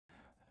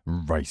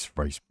Rice,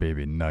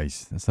 baby,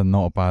 nice. It's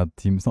not a bad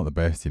team. It's not the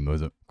best team though,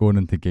 is it? Going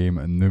into game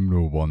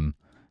numero 1.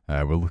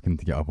 We're looking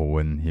to get up a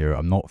win here.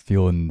 I'm not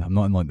in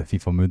like the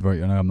FIFA mood right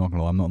now. I'm not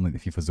gonna lie, I'm not in like the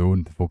FIFA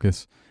zone to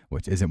focus,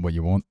 which isn't what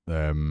you want.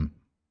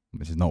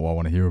 Which is not what I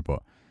want to hear,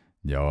 but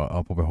yeah,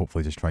 I'll probably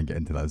hopefully just try and get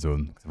into that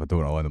zone, because if I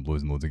don't, I'll end up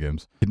losing loads of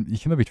games. You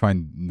can maybe try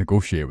and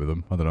negotiate with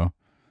them. I don't know.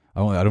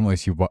 I don't really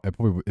see what, it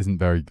probably isn't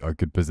very a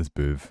good business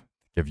move to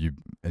give you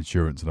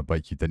insurance on a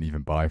bike you didn't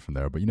even buy from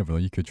there, but you never know,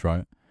 you could try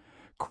it.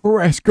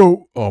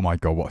 Crespo! Oh my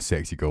god, what a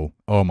sexy goal.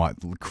 Oh my,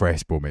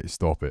 Crespo, mate,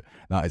 stop it.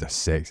 That is a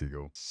sexy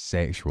goal.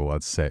 Sexual,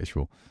 lads,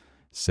 sexual.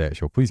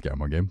 Sexual. Please get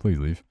him on game, please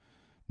leave.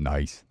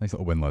 Nice. Nice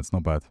little win, lads,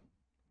 not bad.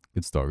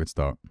 Good start, good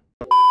start.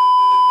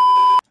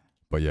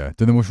 But yeah,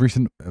 do the most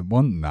recent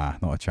one? Nah,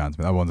 not a chance,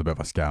 but that one's a bit of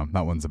a scam.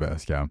 That one's a bit of a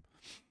scam.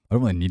 I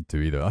don't really need to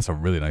either. That's a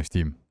really nice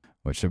team.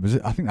 Which it was,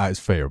 I think that is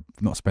fair.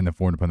 Not spending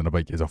 £400 on a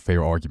bike is a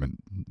fair argument.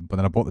 But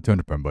then I bought the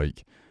 £200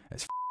 bike.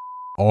 It's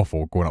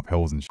awful going up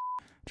hills and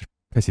just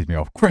pisses me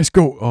off.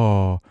 Crespo!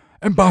 Oh,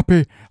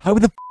 Mbappe! How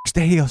the f***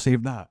 did he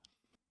save that?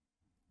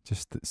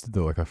 Just to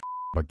do like a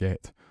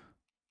baguette.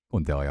 Go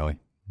on, Dele Alli.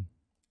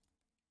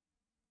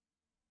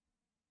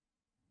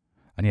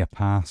 I need a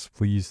pass,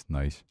 please.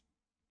 Nice.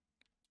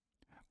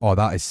 Oh,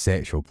 that is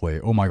sexual play.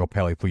 Oh my god,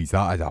 Pele, please.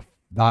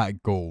 That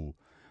goal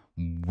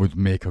would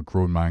make a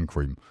grown man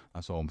cream.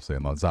 That's all I'm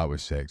saying, lads. That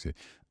was sexy.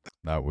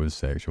 That was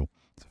sexual.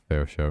 It's a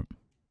fair shout.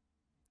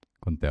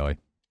 Go on, Dele.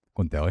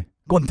 Go on, Dele.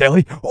 Go on,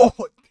 Dele. Oh,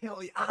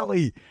 Dele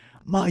Alli.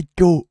 My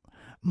goat.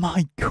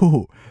 My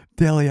goat.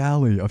 Dele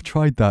Alli. I've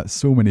tried that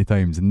so many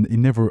times and he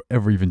never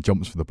ever even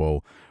jumps for the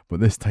ball. But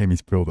this time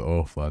he's pulled it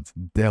off, lads.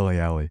 Dele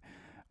Alli.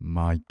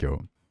 My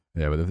goat.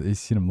 Yeah, but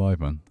he's seen him live,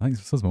 man. I think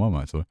so does my mum,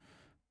 actually.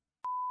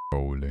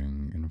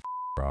 Rolling and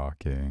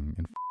rocking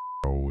and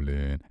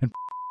rolling and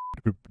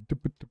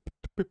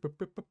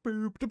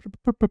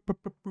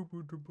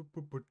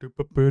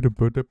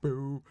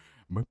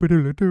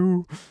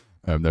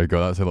there you go,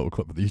 that's a little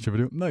clip of the YouTube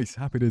video. Nice,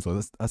 happy days.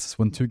 That's just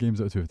won 2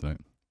 games out of 2 tonight.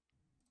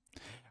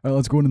 Alright,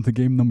 let's go on into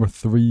game number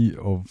 3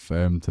 of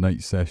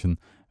tonight's session.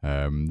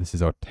 This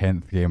is our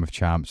 10th game of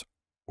champs.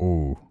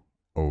 Oh.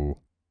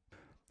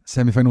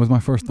 Semi-final was my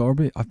first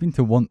derby. I've been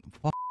to one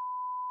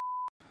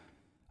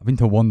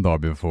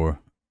derby before,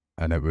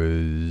 and it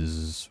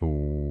was, I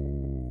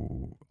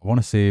want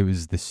to say it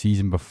was the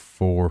season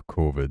before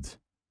COVID.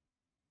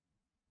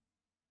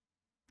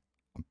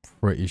 I'm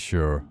pretty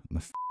sure.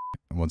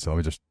 One second, let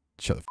me just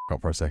shut the f***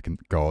 up for a second.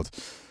 God.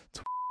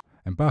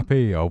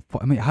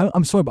 Mbappe,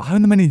 I'm sorry, but how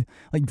many,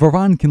 like,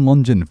 Varane can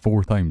lunge in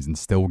 4 times and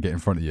still get in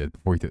front of you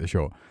before you take the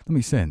shot? That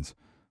makes sense.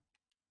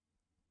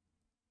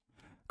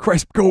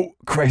 Crespo,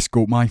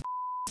 my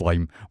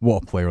slime.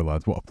 What a player,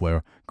 lads, what a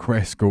player.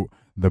 Crespo,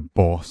 the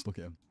boss. Look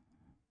at him.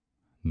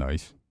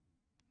 Nice.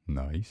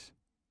 Nice.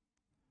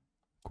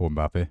 Go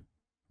Mbappe.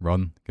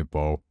 Run. Good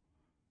ball.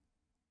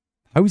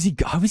 How has he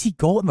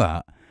got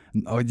that?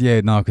 Oh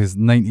yeah, no, because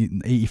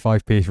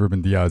 85 pace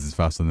Ruben Diaz is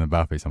faster than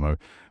Mbappe somehow.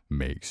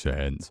 Makes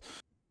sense.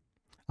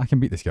 I can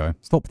beat this guy.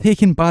 Stop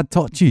taking bad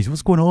touches.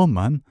 What's going on,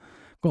 man?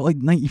 Got like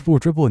 94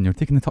 dribbling. You're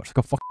taking the touch like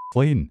a fucking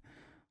plane.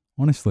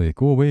 Honestly,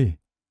 go away.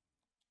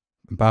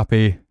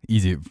 Mbappe,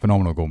 easy,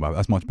 phenomenal goal, Mbappe.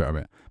 That's much better,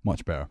 mate.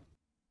 Much better.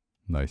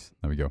 Nice.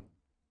 There we go.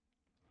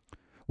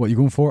 What are you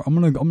going for? I'm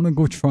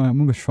gonna try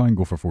and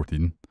go for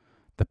 14.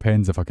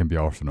 Depends if I can be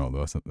Arsenal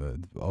though.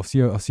 I'll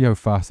see how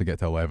fast I get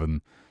to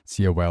 11.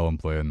 See how well I'm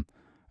playing,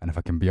 and if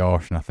I can be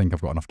Arse and I think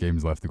I've got enough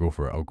games left to go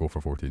for it, I'll go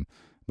for 14.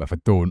 But if I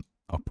don't,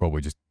 I'll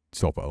probably just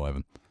stop at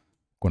 11.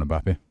 Go on,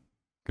 Mbappe.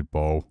 Good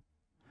ball.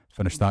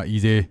 Finish that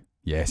easy.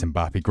 Yes,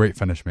 Mbappe. Great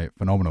finish, mate.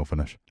 Phenomenal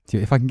finish. See,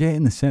 if I can get it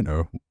in the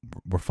centre,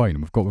 we're fine.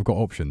 We've got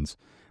options,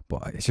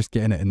 but it's just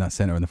getting it in that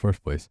centre in the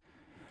first place.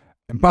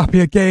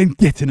 Mbappe again.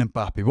 Get in,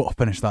 Mbappe. What a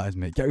finish that is,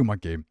 mate. Get out of my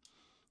game.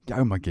 Get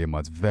out of my game,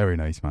 lads. Very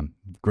nice, man.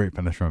 Great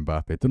finish from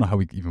Mbappe. Don't know how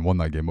we even won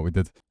that game, but we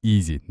did.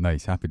 Easy.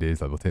 Nice. Happy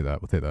days, lad. We'll take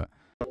that. We'll take that.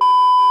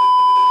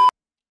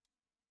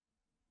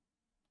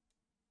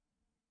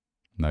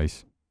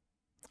 Nice.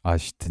 I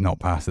just did not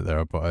pass it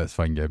there, but it's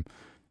fine, game.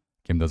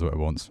 Game does what it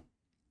wants.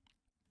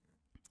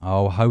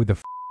 Oh, how the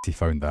f*** he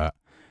found that?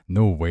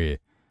 No way.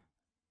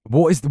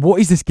 What is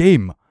this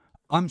game?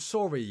 I'm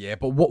sorry, yeah,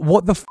 but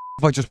what the f***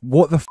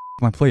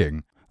 am I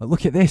playing? Like,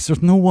 look at this.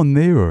 There's no one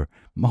there.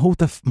 My whole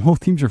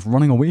team's just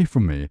running away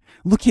from me.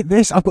 Look at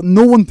this. I've got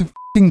no one to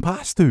f***ing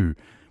pass to.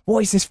 What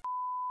is this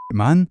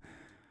man?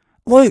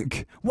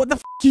 Look. What the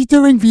f*** are you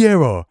doing,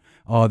 Vieira?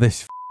 Oh,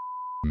 this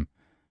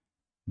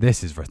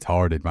is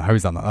retarded, man. How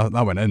is that?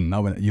 That went in.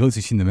 That went. You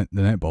literally seen the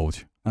net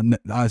bulge. That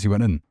actually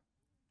went in.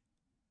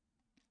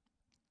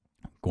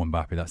 Go on,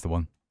 Mbappe. That's the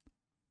one.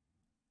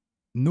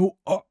 No.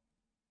 Oh.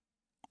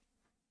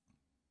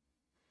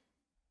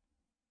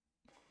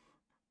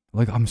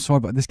 Like, I'm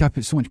sorry, but this guy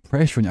puts so much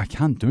pressure on you. I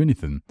can't do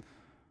anything.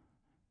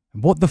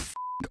 What the f***?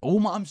 Oh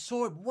my, I'm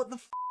sorry. What the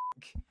f***?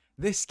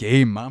 This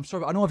game, man. I'm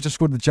sorry. I know I've just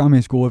scored the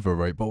jammiest goal ever,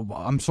 right? But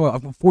I'm sorry.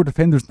 I've got 4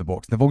 defenders in the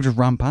box. They've all just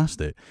ran past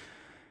it.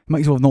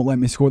 Might as well have not let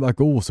me score that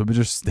goal, so we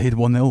just stayed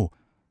 1-0.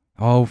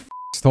 Oh,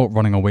 stop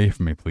running away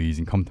from me, please,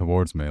 and come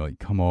towards me. Like,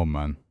 come on,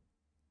 man.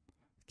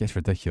 It gets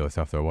ridiculous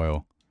after a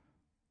while.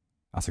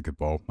 That's a good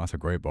ball. That's a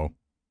great ball.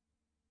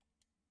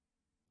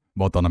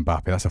 Well done,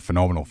 Mbappe. That's a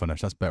phenomenal finish.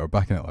 That's better.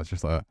 Back in it, lads.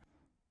 Just like that.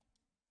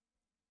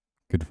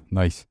 Good.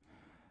 Nice.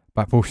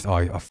 Back post. Oh,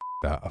 I f***ed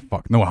that. I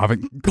fuck. No, I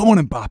haven't. Come on,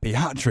 Mbappe.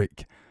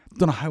 Hat-trick.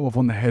 Don't know how I've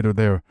won the header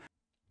there.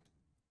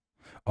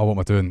 Oh, what am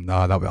I doing?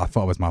 Nah, I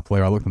thought it was my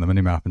player. I looked on the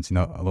mini-map and seen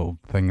a little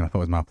thing and I thought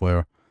it was my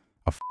player.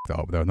 I f***ed it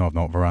up there. No, I've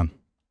not. Varane.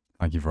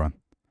 Thank you, Varane.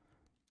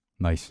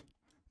 Nice.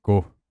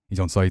 Go. He's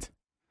onside.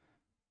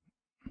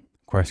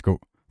 Cresco.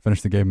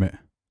 Finish the game, mate.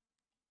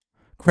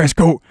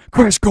 Cresco.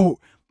 Cresco.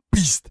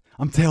 Beast.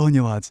 I'm telling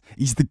you, lads.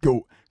 He's the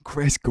GOAT.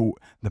 Cresco.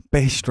 The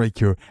best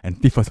striker in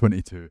FIFA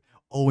 22.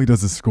 All he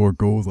does is score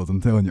goals, lads.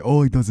 I'm telling you.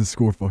 All he does is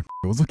score fucking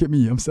goals. Look at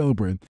me. I'm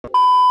celebrating.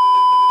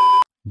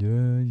 Yeah.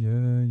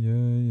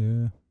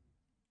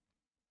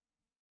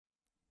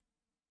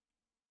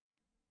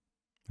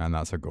 And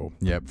that's a goal.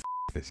 Yep,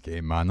 this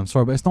game, man. I'm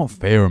sorry, but it's not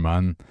fair,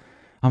 man.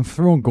 I'm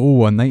throwing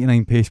goal a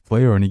 99 pace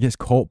player and he gets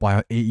caught by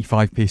an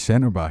 85 pace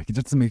centre back. It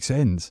just doesn't make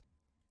sense.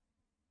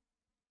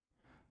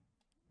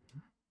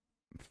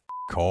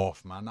 F***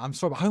 off, man. I'm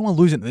sorry, but how am I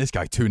losing to this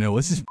guy 2-0?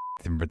 This is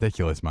f***ing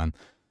ridiculous, man.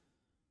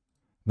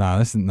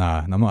 Nah,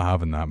 I'm not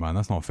having that, man.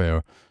 That's not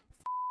fair.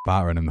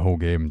 Battering him the whole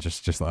game,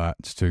 just like that.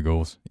 Just 2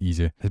 goals.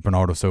 Easy. His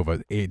Bernardo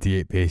Silva,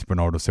 88 pace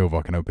Bernardo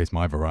Silva can outpace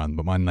my Varane,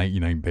 but my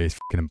 99 pace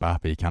fucking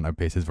Mbappe can't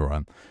outpace his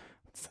Varane.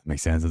 Does that make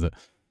sense, does it?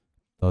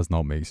 Does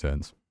not make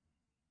sense.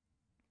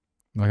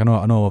 Like, I know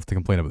I love to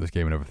complain about this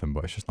game and everything,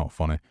 but it's just not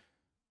funny.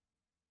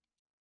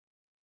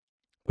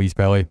 Please,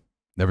 Pelly.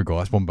 There we go.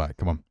 That's one back.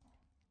 Come on.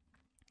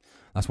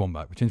 That's one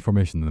back. We change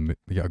formation and then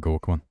we get a goal.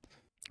 Come on.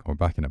 Oh, we're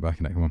back in it.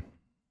 Come on.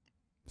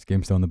 This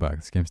game's still in the back.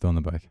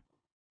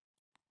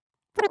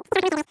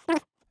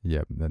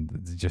 Yeah, then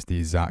it's just the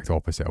exact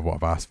opposite of what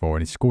I've asked for,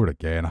 and he scored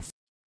again.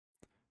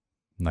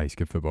 Nice,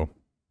 good football.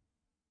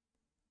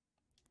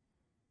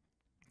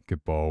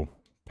 Good ball.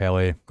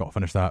 Pele, got to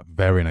finish that.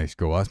 Very nice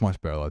goal. That's much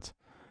better, lads.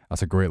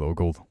 That's a great little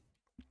goal.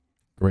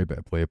 Great bit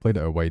of play. Played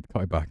it out wide,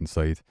 cut it back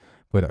inside,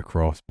 played it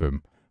across,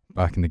 boom.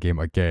 Back in the game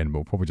again, but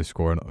he'll probably just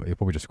score another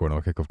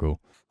kickoff goal.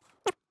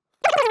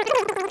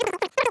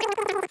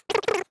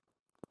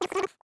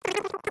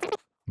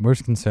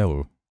 Where's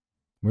Cancelo?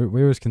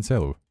 Where is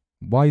Cancelo?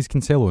 Why is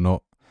Cancelo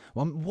not?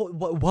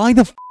 Why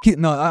the f***?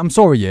 No, I'm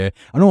sorry, yeah.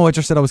 I know I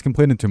just said I was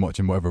complaining too much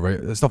and whatever,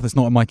 right? Stuff that's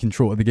not in my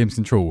control, the game's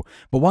control.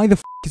 But why the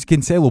f*** is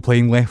Cancelo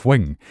playing left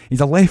wing?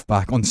 He's a left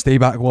back on stay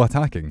back while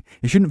attacking.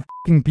 He shouldn't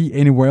f***ing be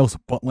anywhere else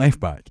but left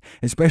back,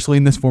 especially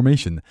in this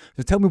formation.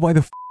 So tell me why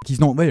the f*** he's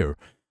not there.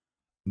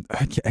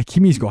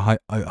 Hakimi's got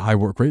high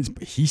work rates,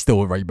 but he's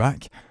still a right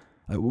back.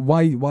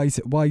 Why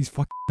is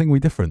fucking thing way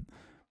different?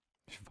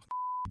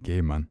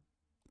 Game, man.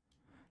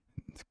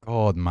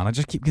 God, man, I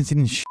just keep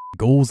conceding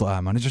goals like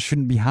that, man. It just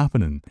shouldn't be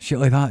happening. Shit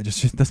like that, it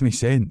just doesn't make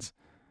sense.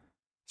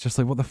 It's just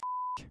like, what the f***?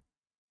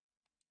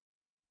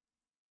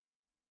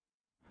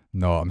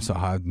 No,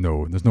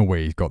 no, there's no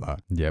way he's got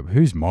that. Yeah, but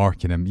who's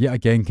marking him? Yet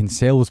again,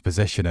 Cancelo's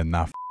positioning.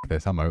 Nah, f***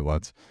 this, I'm out,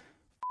 lads.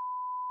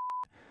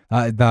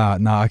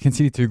 Nah, I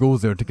conceded 2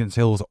 goals there to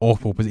Cancelo's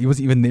awful position. He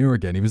wasn't even there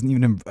again. He wasn't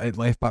even in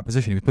left back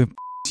position. He was playing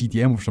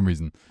CDM for some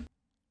reason.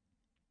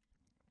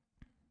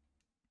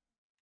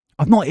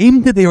 I've not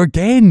aimed it there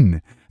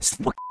again. It's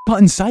fucking cut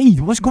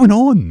inside. What's going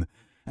on?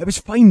 It was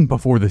fine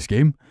before this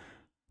game.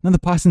 Now the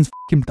passing's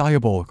fucking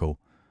diabolical.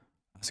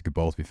 That's a good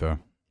ball, to be fair.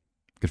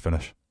 Good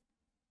finish.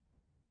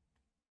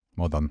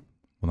 Well done.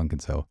 Well done,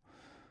 Cancelo.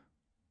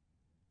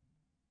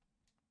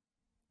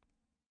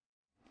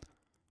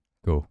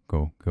 Go.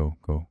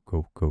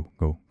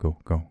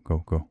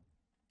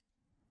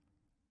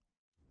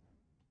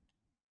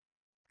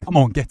 Come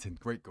on, get in.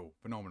 Great goal.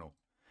 Phenomenal.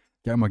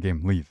 Get out of my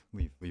game. Leave.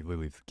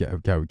 Get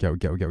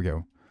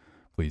out.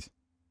 Please.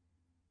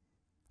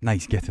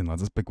 Nice, get in,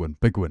 lads. That's a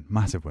big win.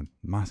 Massive win.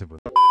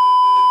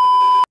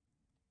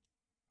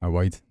 Out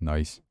wide.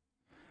 Nice.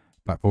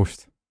 Back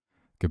post.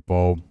 Good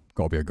ball.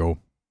 Got to be a goal.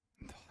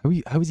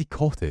 How has he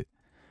caught it?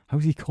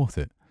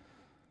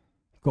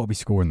 Got to be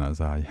scoring that,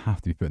 Zah. You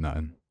have to be putting that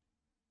in.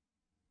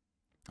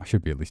 I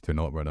should be at least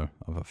 2-0 up right now.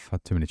 I've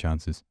had too many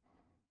chances.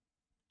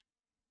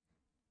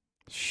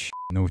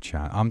 No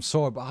chance. I'm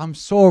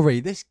sorry.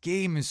 This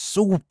game is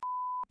so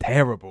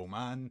terrible,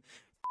 man.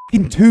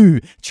 In 2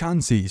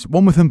 chances.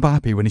 One with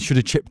Mbappe when he should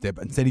have chipped it,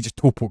 but instead he just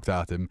toe poked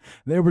at him.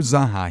 There was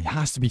Zaha. He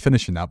has to be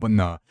finishing that, but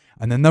nah.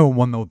 And then now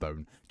 1-0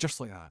 down. Just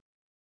like that.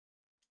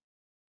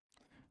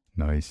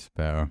 Nice.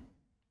 Better.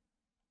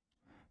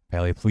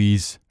 Pele,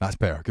 please. That's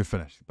better. Good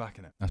finish. Back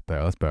in it. That's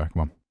better.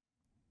 Come on.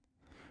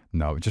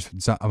 No,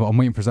 I'm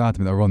waiting for Zaha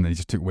to make that run, and he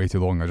just took way too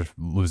long. I just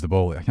lose the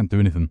ball. I can't do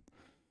anything.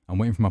 I'm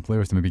waiting for my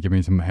players to maybe give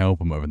me some help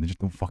and whatever, and they just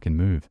don't fucking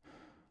move.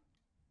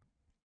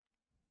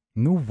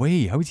 No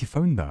way. How has he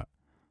found that?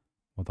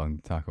 Well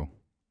done, tackle.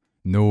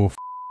 No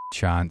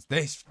chance.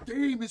 This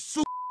game is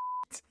so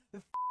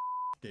the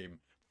game.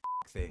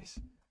 This.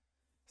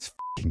 It's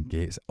fucking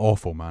gay. It's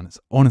awful, man. It's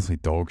honestly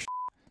dog shit.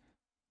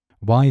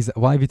 Why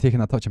have you taken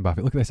that touch,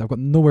 Mbappe? Look at this. I've got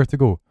nowhere to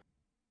go.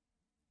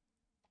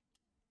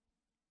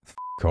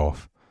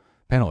 off.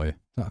 Penalty.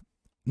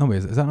 No, wait,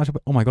 is that an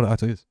actual... Oh my god, it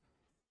actually is.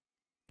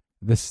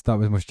 That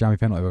was the most jammy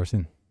penalty I've ever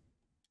seen.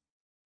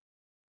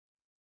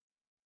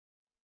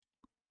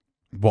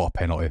 What a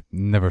penalty.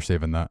 Never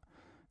saving that.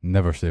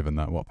 Never saving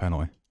that. What a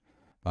penalty.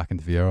 Back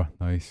into Vieira.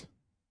 Nice.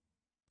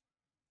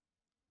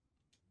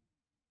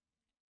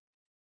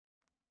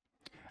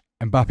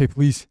 Mbappe,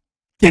 please.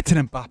 Get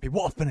in, Mbappe.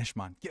 What a finish,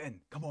 man. Get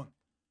in. Come on.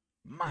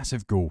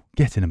 Massive goal.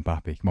 Get in,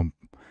 Mbappe. Come on.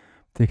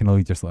 Taking a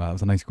lead just like that. That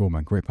was a nice goal,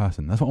 man. Great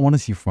passing. That's what I want to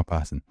see from my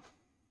passing.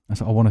 That's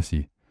what I want to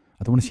see.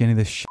 I don't want to see any of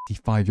this shitty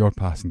 5-yard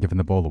passing giving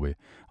the ball away.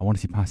 I want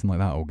to see passing like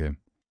that all game.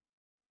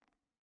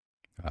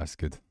 That's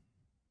good.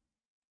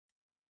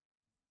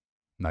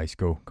 Nice.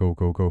 Go. Go,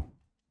 go, go.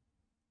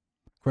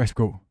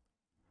 Crespo.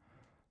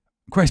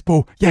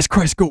 Crespo. Yes,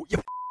 Crespo.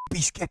 You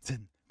beast. Get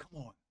in.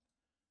 Come on.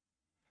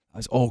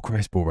 That's all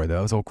Crespo right there.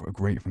 That was all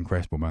great from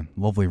Crespo, man.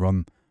 Lovely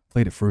run.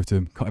 Played it through to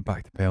him. Cut it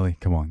back to Pele.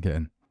 Come on, get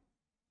in.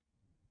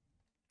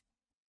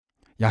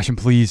 Yashin,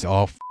 please.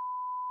 Oh,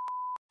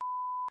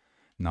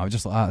 no,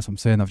 just like that. That's what I'm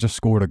saying. I've just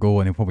scored a goal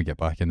and he'll probably get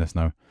back in this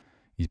now.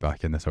 He's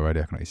back in this already.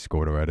 I he's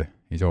scored already.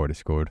 He's already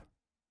scored.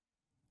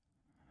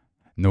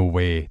 No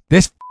way.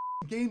 This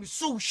game is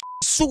so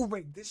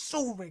rigged. It's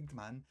so rigged,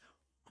 man.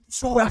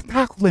 So I've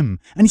tackled him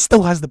and he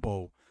still has the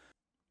ball.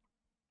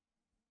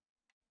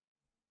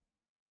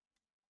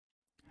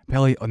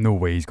 Pele, oh, no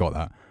way he's got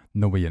that.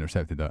 No way he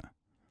intercepted that.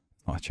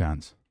 Not a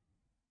chance.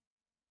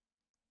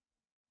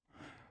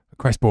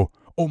 Crespo.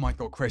 Oh my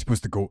god, Crespo's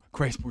the GOAT.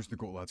 Crespo's the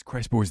GOAT, lads.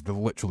 Crespo is the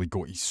literally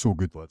GOAT. He's so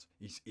good, lads.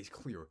 He's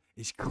clear.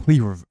 He's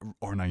clear of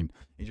R9.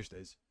 He just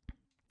is.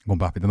 Go on,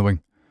 Mbappe, down the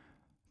wing.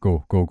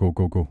 Go, go, go,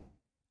 go, go.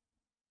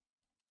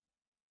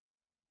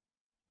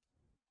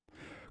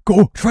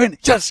 Go, Trent.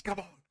 Yes, come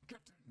on.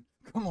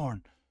 Come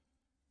on.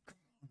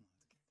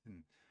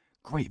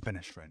 Great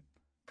finish, Trent.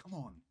 Come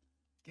on.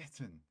 Get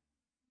in.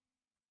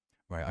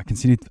 Right, I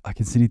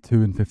conceded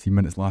 2 in 15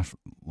 minutes last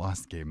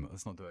game.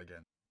 Let's not do it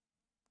again.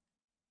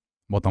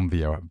 Well done,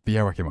 Vieira.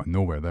 Vieira came out of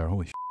nowhere there.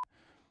 Holy shit.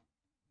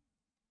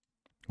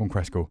 Go on,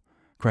 Cresco.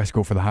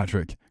 Cresco for the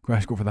hat-trick.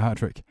 Cresco for the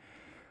hat-trick.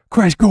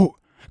 Cresco!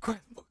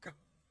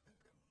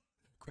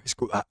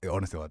 Cresco.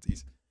 Honestly,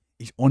 lads,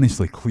 he's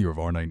honestly clear of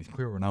R9. He's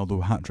clear of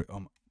Ronaldo hat-trick.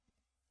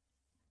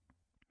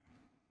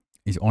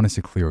 He's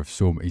honestly clear of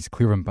he's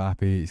clear of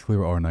Mbappe. He's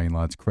clear of R9,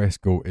 lads.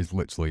 Cresco is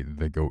literally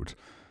the GOAT.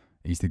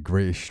 He's the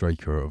greatest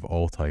striker of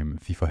all time in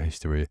FIFA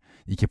history.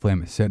 You could play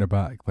him at centre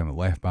back, play him at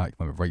left back,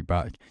 play him at right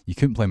back. You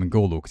couldn't play him in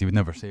goal though, because he would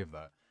never save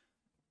that.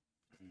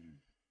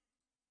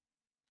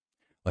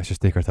 Let's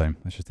just take our time.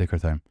 Let's just take our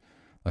time.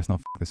 Let's not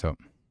fuck this up.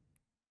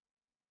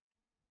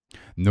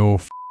 No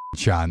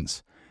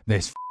chance.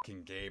 This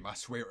fucking game. I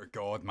swear to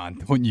God, man.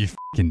 Don't you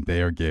fucking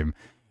dare, game.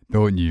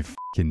 Don't you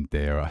fucking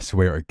dare. I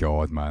swear to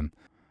God, man.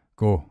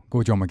 Go.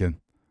 Go, John McGinn.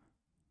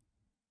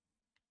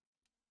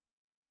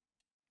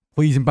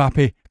 Please,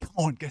 Mbappe. Come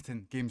on, get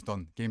in. Game's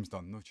done. Game's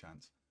done. No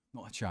chance.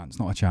 Not a chance.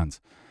 Not a chance.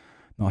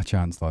 Not a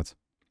chance, lads.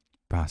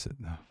 Pass it.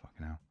 Oh,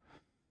 fucking hell.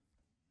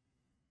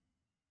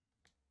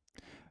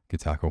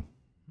 Good tackle.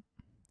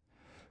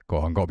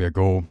 Got to be a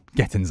goal.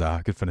 Get in,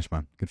 Zaha. Good finish,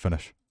 man. Good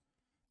finish.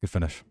 Good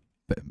finish.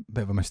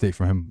 Bit of a mistake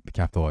from him.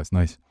 Capitalised.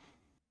 Nice.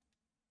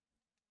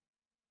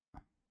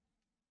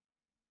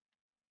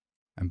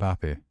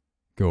 Mbappe.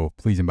 Go.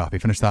 Please,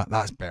 Mbappe. Finish that.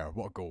 That's better.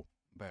 What a goal.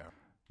 Better.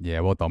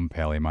 Yeah, well done,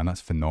 Pele, man.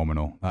 That's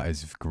phenomenal. That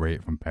is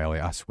great from Pele.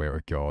 I swear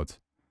to God.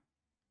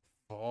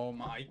 Oh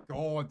my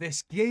God.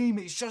 This game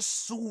is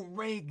just so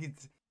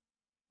rigged.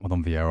 Well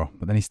done, Vieira.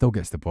 But then he still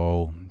gets the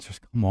ball. Just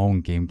come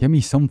on, game. Give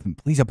me something.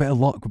 Please, a bit of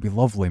luck would be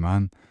lovely,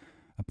 man.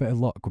 A bit of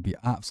luck would be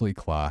absolutely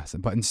class.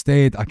 But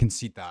instead, I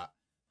concede that.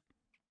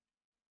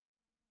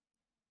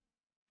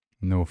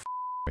 No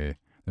way.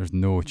 There's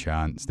no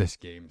chance. This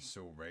game's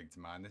so rigged,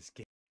 man. This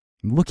game.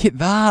 Look at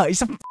that.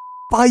 It's a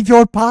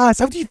 5-yard pass.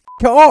 How do you f***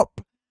 it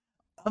up?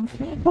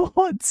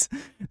 What?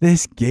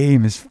 This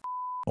game is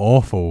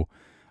awful.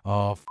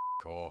 Oh, f***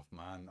 off,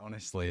 man.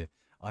 Honestly.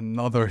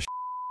 Another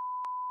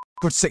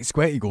scored 6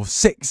 sweaty goals.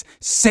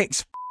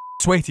 Six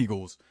sweaty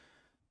goals.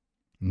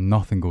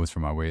 Nothing goes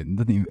from my way. It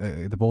didn't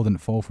even, the ball didn't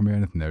fall from me or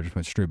anything there. It just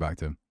went straight back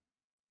to him.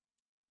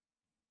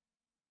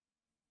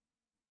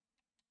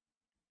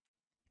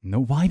 No,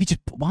 why is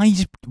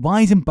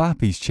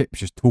Mbappe's chips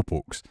just toe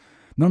pokes?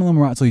 None of them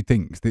are actually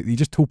things. He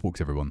just toe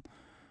pokes everyone.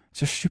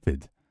 It's just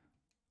stupid.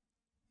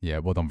 Yeah,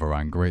 well done,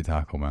 Varane. Great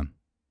tackle, man.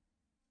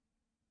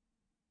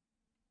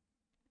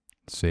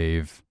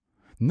 Save.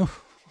 No.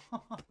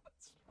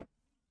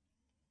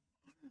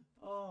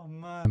 Oh,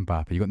 man.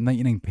 Mbappe, you got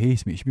 99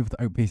 pace, mate. You should be able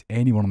to outpace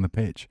anyone on the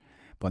pitch.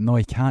 But no,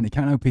 he can't. He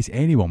can't outpace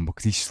anyone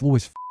because he's slow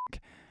as f***.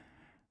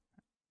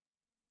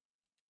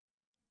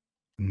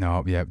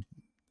 No, yeah.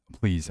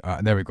 Please.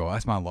 There we go.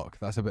 That's my luck.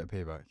 That's a bit of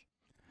payback.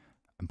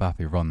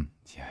 Mbappe, run.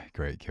 Yeah,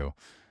 great kill.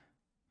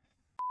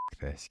 F***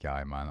 this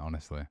guy, man,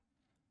 honestly.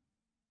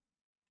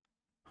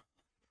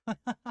 F***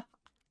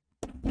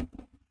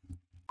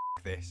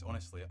 this,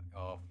 honestly.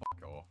 Oh,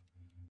 fuck off.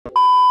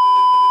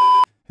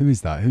 Who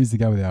is that? Who's the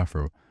guy with the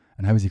afro?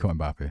 And how is he caught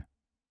Mbappe?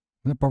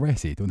 Was it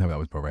Baresi? Don't tell me that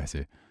was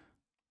Baresi.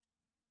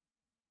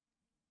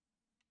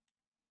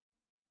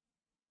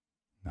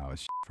 No,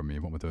 it's from me.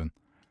 What am I doing?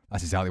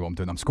 That's exactly what I'm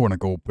doing. I'm scoring a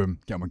goal. Boom.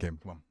 Get on my game.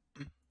 Come on.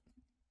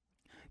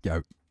 Get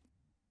out.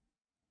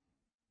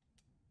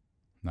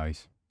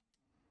 Nice.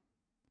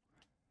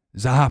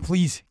 Zaha,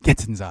 please.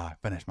 Get in, Zaha.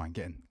 Finish, man.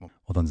 Get in. Well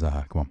done,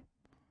 Zaha. Come on.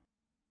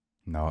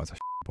 No, it's a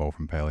ball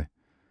from Pele.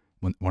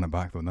 Won it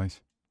back, though.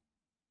 Nice.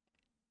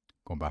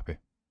 Go on, Mbappe.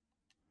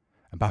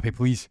 Mbappe,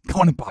 please.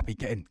 Come on, Mbappe.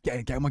 Get in. Get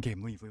in. Get on my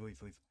game. Leave. Come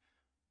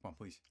on,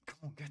 please. Come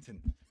on, get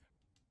in.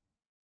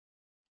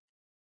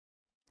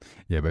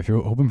 Yeah, but if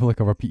you're hoping for like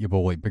a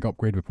repeatable, like big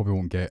upgrade, we probably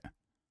won't get.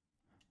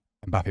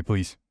 Mbappe,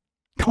 please.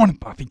 Come on,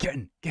 Mbappe. Get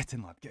in. Get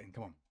in, lad. Get in.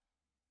 Come on.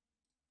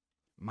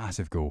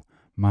 Massive goal.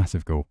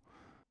 Massive goal.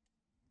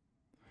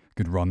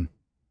 Good run.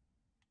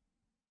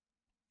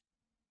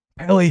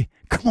 Pele.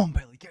 Come on,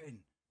 Pele. Get in.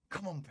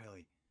 Come on,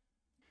 Pele.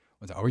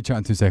 Are we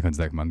chatting 2 seconds,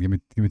 Dick, man? Give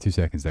me 2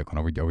 seconds, Dick.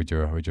 I'll read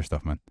your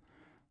stuff, man.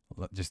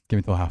 Just give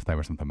me till half time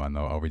or something, man.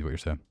 I'll read what you're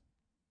saying.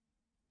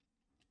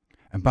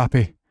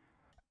 Mbappe.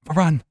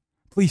 Varane.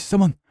 Please,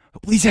 someone.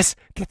 Please, yes.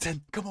 Get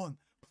in. Come on.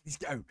 Please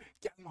get out.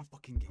 Get out of my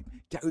fucking game.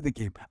 Get out of the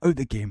game. Out of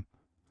the game.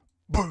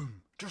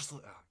 Boom. Just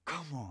like that.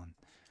 Come on.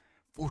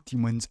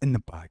 14 wins in the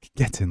bag.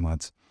 Get in,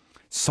 lads.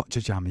 Such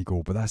a jammy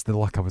goal, but that's the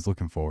luck I was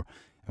looking for.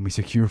 And we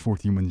secure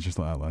 14 wins just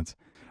like that, lads.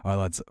 Alright,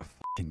 lads.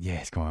 Fucking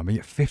yes, come on. We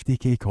get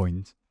 50k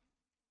coins.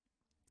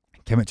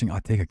 Kimmich,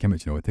 I'd take a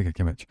Kimmich, I'd take a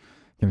Kimmich.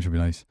 Kimmich would be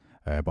nice.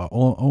 But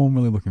all I'm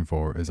really looking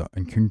for is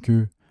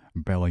Nkunku,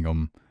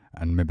 Bellingham,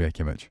 and maybe a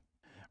Kimmich.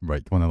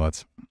 Right, come on now,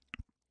 lads.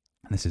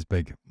 This is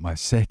big. My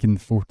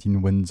second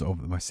 14 wins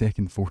of my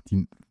second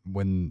 14th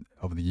win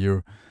of the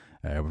year.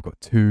 We've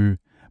got 2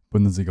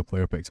 Bundesliga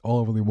player picks.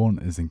 All I really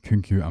want is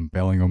Nkunku and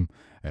Bellingham.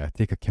 I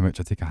take a Kimmich,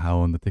 I take a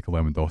Haaland, I take a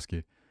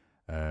Lewandowski.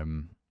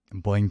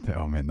 Blind pick.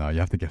 Oh man, no,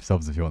 you have to give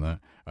subs if you want that.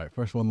 Alright,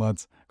 first one,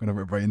 lads. I'm gonna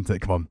rip right into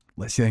it. Come on,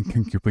 let's see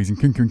Nkunku, please.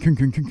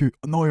 Nkunku.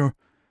 Neuer.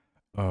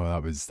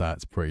 Oh, that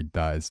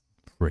is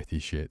pretty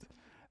shit.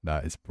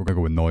 We're gonna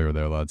go with Neuer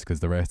there, lads,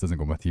 because the rest doesn't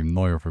go with my team.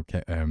 Neuer for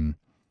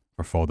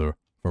fodder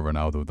for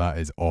Ronaldo. That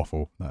is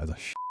awful. That is a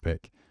shit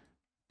pick.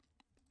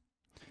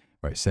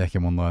 Right,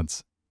 second one,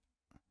 lads.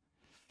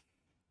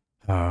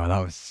 Oh, that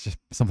was just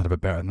something a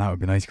bit better than that. Would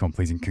be nice. Come on,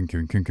 please.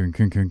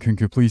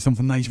 Nkunku, please.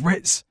 Something nice.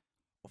 Ritz.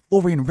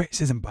 Florian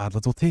Ritz isn't bad,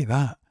 lads. We'll take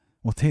that.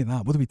 What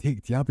do we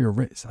take? Diaby or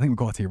Ritz? I think we've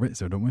got to take Ritz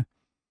there, don't we?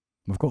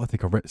 We've got to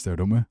take a Ritz there,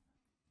 don't we?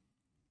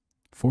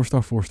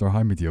 4-star,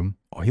 high medium.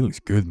 Oh, he looks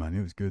good, man. He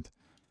looks good.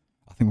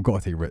 I think we've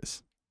got to take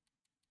Ritz.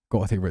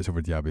 Got to take Ritz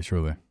over Diaby,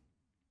 surely.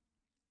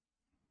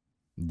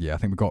 Yeah, I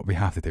think we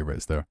have to take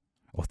Ritz there.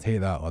 I'll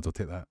take that, lads. I'll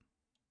take that.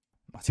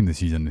 A team of the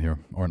season here,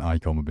 or an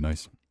icon would be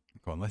nice.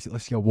 Come on, let's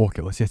get a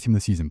walkout. Let's see a team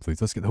of the season,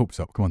 please. Let's get the hopes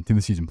up. Come on, team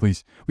of the season,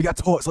 please. We got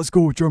Tots. Let's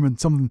go, German.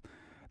 Something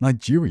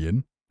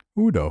Nigerian.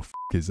 Who the f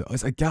is that?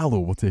 It's a Gallo.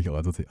 We'll take it,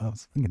 lads. I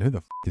was thinking, who the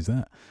f is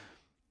that?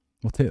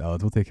 We'll take that,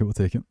 lads. We'll take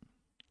it. You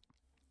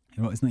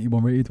know what? It's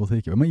 91 rated. We'll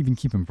take it. We might even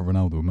keep him for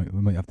Ronaldo.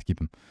 We might have to keep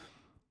him.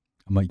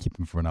 I might keep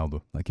him for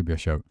Ronaldo. That could be a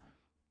shout.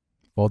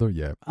 Fodder,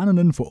 yeah. And an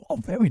info. Oh,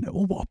 very nice.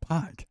 Oh, what a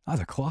pack.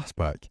 That's a class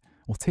pack.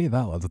 We'll take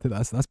that, lads. I'll take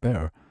that. That's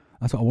better.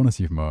 That's what I want to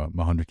see from my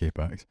 100k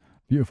packs.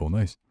 Beautiful,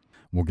 nice.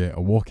 We'll get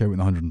a walkout in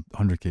the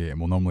 100k, and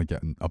we'll normally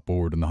get a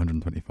board in the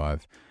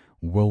 125.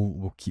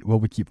 Will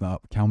we keep that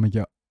up? Can we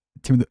get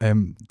team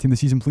of the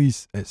season,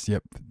 please? It's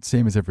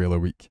same as every other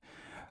week.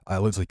 I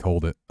literally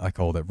called it.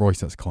 Royce,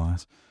 that's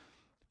class.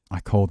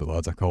 I called it,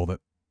 lads. I called it.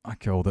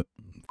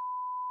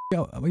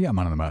 Yeah, we get a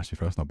man of the match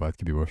for us. Not bad.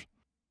 Could be worse.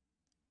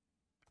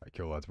 Right,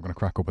 cool, lads. We're gonna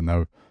crack open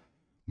now.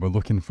 We're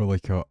looking for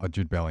like a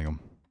Jude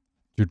Bellingham.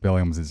 Jude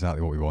Bellingham is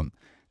exactly what we want.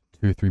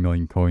 2-3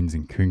 million coins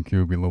in Nkunku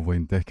would be lovely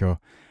in Dicker.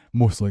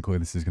 Most likely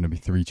this is going to be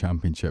 3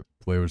 championship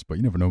players, but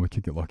you never know. We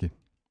could get lucky.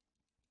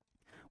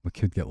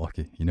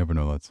 You never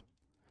know, lads.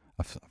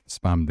 I've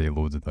spammed day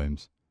loads of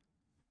times.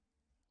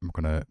 I'm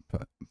gonna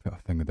put a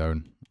finger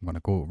down. I'm gonna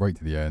go right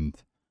to the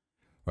end.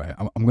 Right,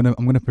 I'm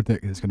gonna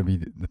predict it's gonna be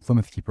the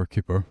Plymouth keeper,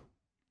 Cooper.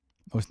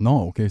 Oh, it's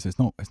not. Okay, so it's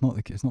not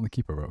the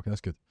keeper. Right, okay, that's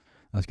good.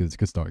 It's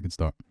a good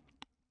start.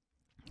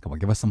 Come on,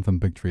 give us something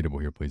big tradable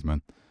here, please,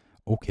 man.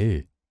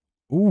 Okay.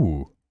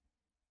 Ooh.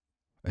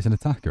 It's an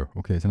attacker.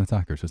 Okay, it's an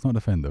attacker, so it's not a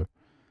defender.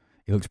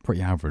 He looks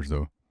pretty average,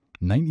 though.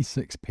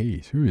 96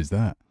 pace. Who is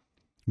that?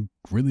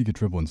 Really good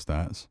dribbling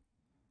stats.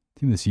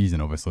 Team of the season,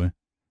 obviously.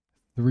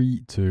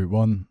 3, 2,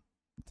 1.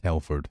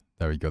 Telford.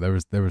 There we go. There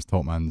was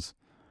Top Man's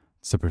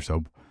super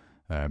sub.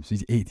 So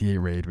he's 88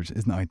 raid, which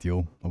isn't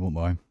ideal. I won't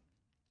lie.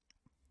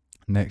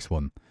 Next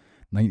one.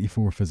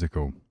 94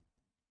 physical.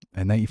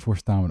 94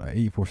 stamina.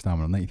 84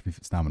 stamina. 93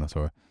 stamina,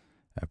 sorry.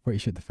 Pretty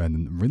shit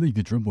defending. Really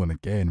good dribbling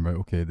again. Right,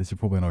 okay, this is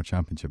probably another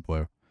championship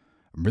player.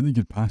 Really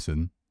good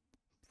passing.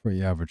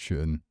 Pretty average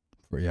shooting.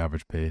 Pretty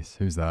average pace.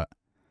 Who's that?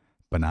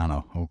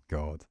 Banana. Oh,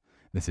 God.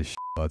 This is shit,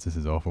 lads. This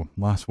is awful.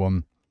 Last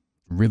one.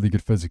 Really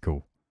good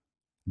physical.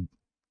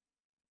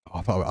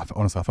 Oh,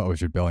 honestly, I thought it was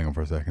Jude Bellingham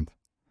for a second.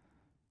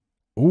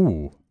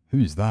 Ooh,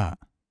 who's that?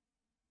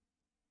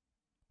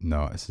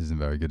 No, this isn't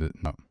very good.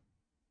 No.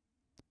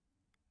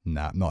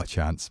 Nah, not a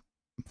chance.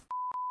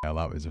 Hell,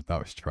 that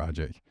was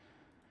tragic.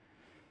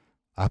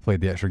 I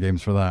played the extra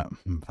games for that.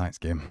 Thanks,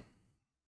 game.